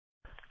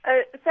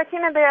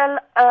Sakina, there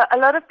are a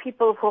lot of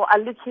people who are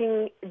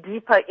looking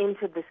deeper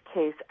into this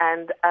case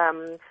and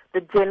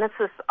the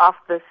genesis of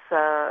this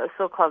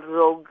so-called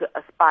rogue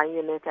spy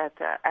unit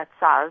at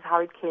SARS, how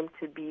it came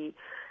to be,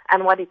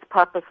 and what its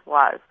purpose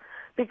was.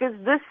 Because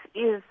this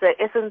is the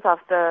essence of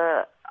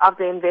the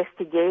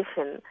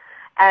investigation,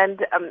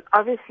 and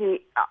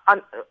obviously,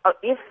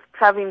 if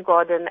Pravin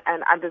Gordhan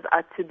and others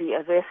are to be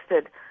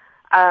arrested,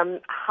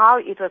 how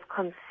it was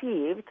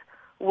conceived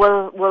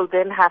will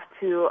then have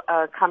to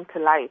come to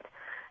light.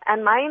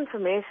 And my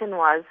information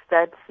was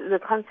that the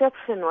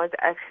conception was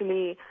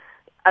actually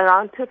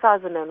around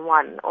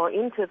 2001 or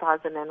in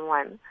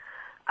 2001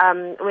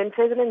 when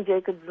President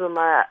Jacob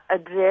Zuma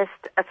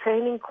addressed a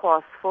training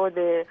course for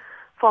the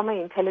former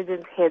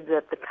intelligence heads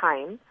at the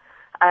time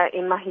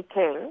in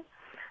Mahikeng.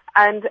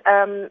 And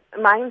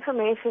my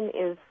information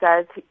is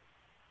that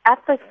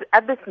at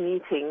this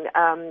meeting,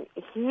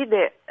 he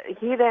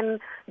then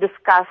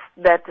discussed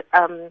that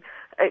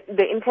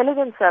the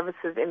intelligence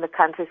services in the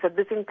country, so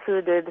this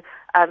included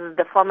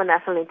the former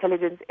National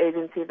Intelligence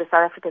Agency, the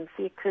South African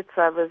Secret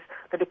Service,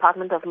 the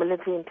Department of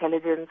Military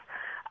Intelligence,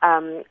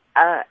 and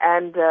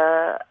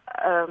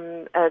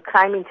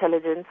Crime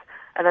Intelligence,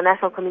 and the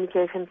National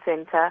Communications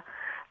Center,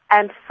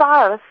 and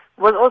SARS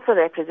was also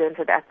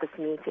represented at this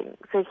meeting.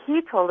 So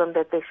he told them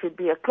that there should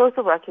be a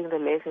closer working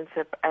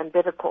relationship and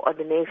better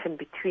coordination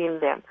between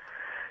them.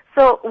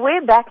 So way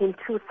back in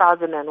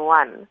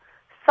 2001,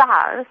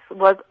 SARS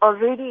was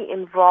already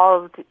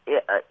involved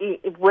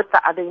with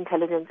the other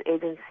intelligence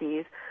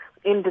agencies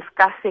in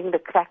discussing the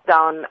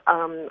crackdown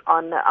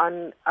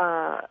on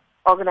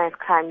organized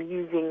crime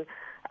using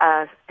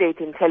state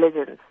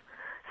intelligence.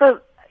 So,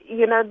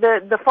 you know,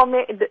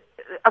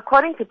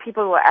 according to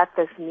people who were at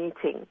this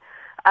meeting,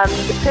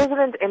 the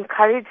president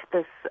encouraged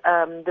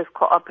this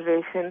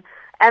cooperation,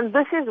 and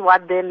this is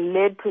what then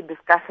led to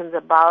discussions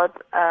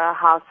about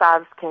how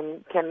SARS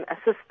can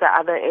assist the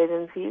other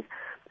agencies,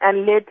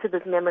 and led to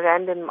this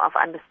memorandum of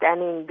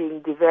understanding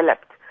being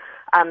developed,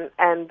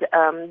 and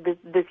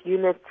this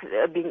unit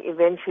being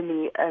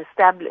eventually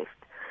established.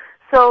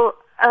 So,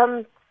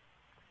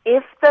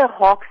 if the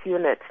Hawks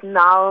unit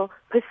now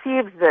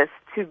perceives this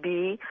to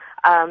be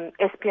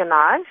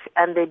espionage,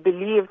 and they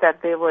believe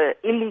that there were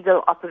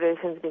illegal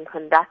operations being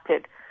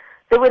conducted,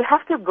 they will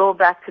have to go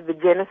back to the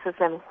genesis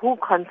and who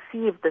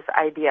conceived this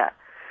idea.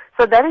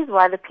 So that is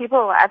why the people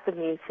who were at the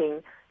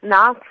meeting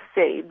now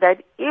say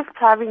that if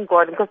Pravin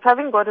Gordhan, because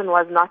Pravin Gordhan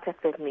was not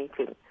at that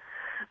meeting,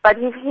 but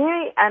if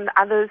he and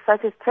others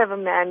such as Trevor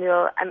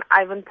Manuel and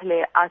Ivan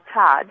Pillay are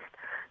charged,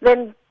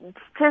 then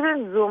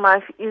President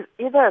Zuma is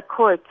either a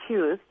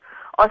co-accused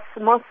or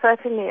most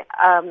certainly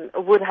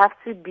would have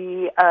to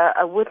be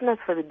a witness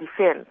for the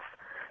defense,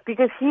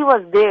 because he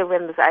was there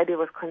when this idea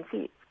was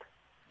conceived.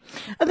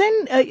 And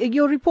then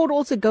your report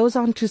also goes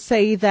on to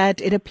say that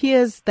it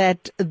appears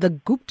that the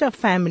Gupta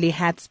family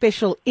had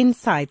special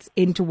insights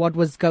into what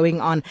was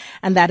going on,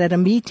 and that at a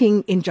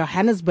meeting in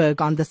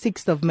Johannesburg on the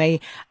 6th of May,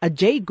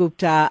 Ajay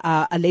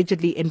Gupta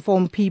allegedly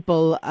informed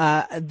people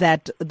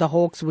that the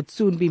Hawks would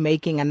soon be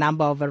making a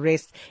number of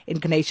arrests in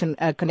connection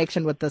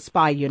with the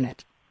spy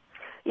unit.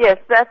 Yes,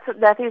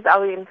 that is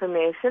our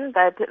information,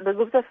 that the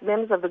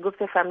members of the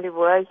Gupta family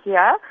were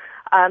here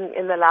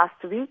in the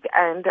last week,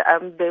 and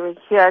they were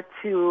here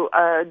to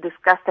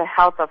discuss the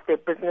health of their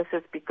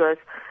businesses, because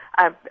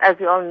as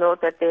you all know,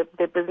 that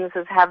their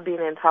businesses have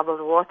been in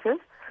troubled waters.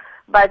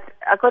 But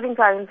according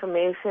to our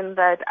information,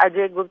 that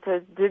Ajay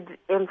Gupta did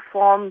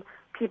inform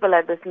people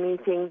at this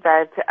meeting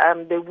that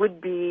there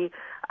would be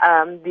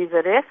these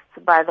arrests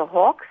by the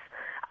Hawks.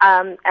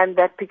 And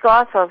that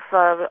because of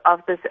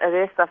this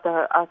arrest of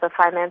the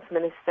finance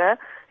minister,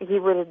 he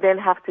will then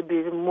have to be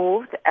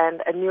removed,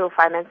 and a new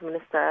finance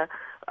minister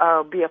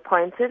be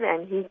appointed.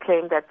 And he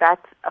claimed that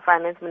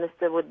finance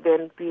minister would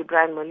then be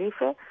Brian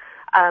Molefe,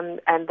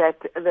 and that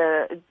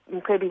the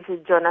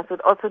Mcebisi Jonas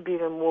would also be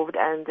removed,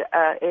 and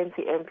ANC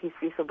MP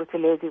Siso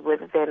Buthelezi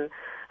would then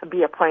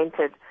be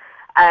appointed.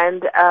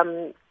 And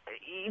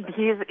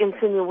his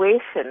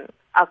insinuation,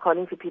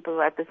 according to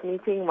people at this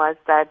meeting, was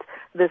that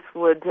this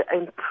would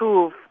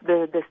improve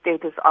the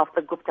status of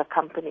the Gupta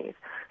companies.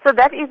 So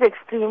that is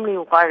extremely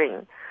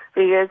worrying,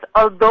 because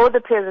although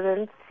the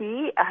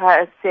presidency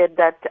has said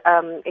that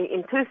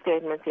in two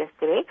statements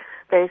yesterday,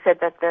 they said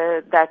that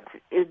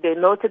they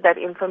noted that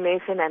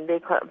information and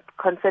they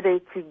consider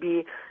it to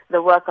be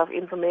the work of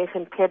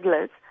information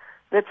peddlers.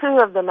 The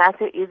truth of the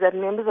matter is that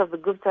members of the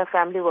Gupta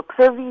family were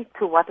privy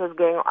to what was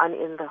going on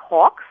in the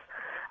Hawks.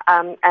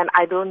 And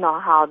I don't know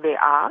how they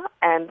are.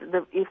 And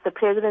if the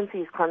presidency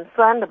is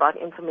concerned about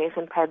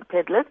information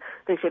peddlers,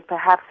 they should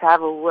perhaps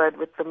have a word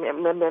with the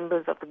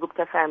members of the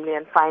Gupta family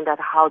and find out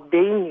how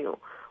they knew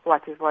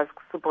what was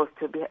supposed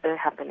to be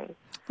happening.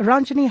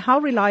 Ranjeni, how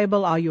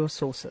reliable are your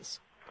sources?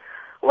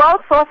 Well,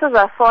 sources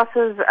are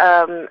sources,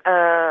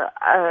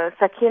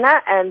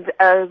 Sakina, and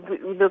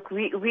look,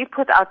 we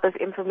put out this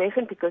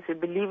information because we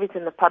believe it's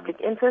in the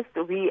public interest.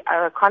 We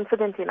are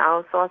confident in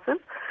our sources,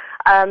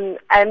 and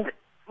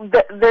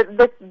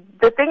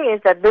the thing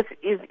is that this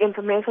is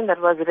information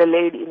that was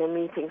relayed in a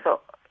meeting. So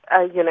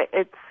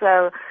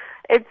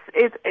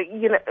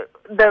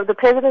the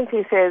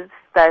presidency says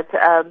that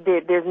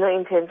there's no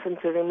intention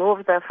to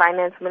remove the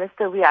finance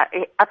minister. We are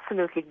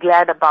absolutely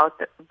glad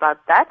about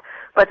that,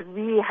 but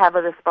we have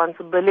a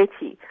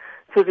responsibility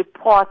to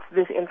report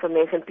this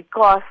information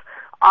because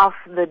of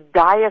the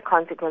dire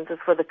consequences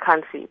for the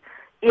country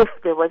if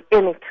there was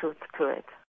any truth to it.